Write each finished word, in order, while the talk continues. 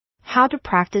How to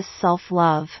practice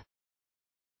self-love.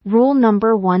 Rule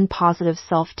number 1: positive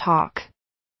self-talk.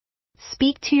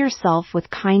 Speak to yourself with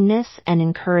kindness and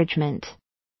encouragement.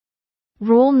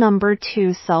 Rule number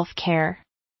 2: self-care.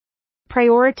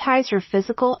 Prioritize your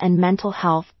physical and mental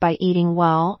health by eating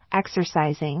well,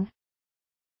 exercising,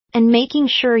 and making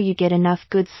sure you get enough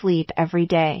good sleep every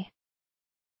day.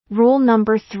 Rule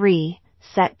number 3: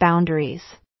 set boundaries.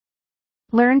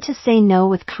 Learn to say no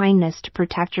with kindness to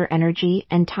protect your energy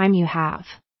and time you have.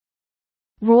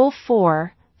 Rule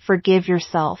 4: forgive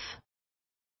yourself.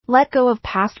 Let go of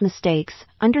past mistakes,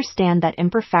 understand that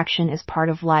imperfection is part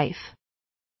of life.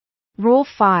 Rule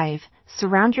 5: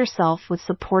 surround yourself with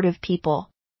supportive people.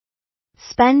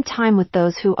 Spend time with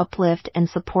those who uplift and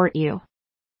support you.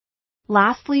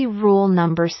 Lastly, rule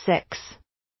number 6.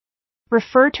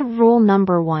 Refer to rule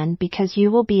number 1 because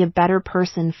you will be a better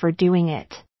person for doing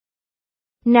it.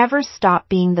 Never stop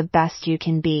being the best you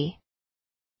can be.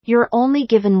 You're only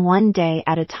given one day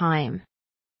at a time.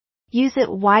 Use it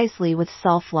wisely with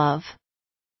self-love.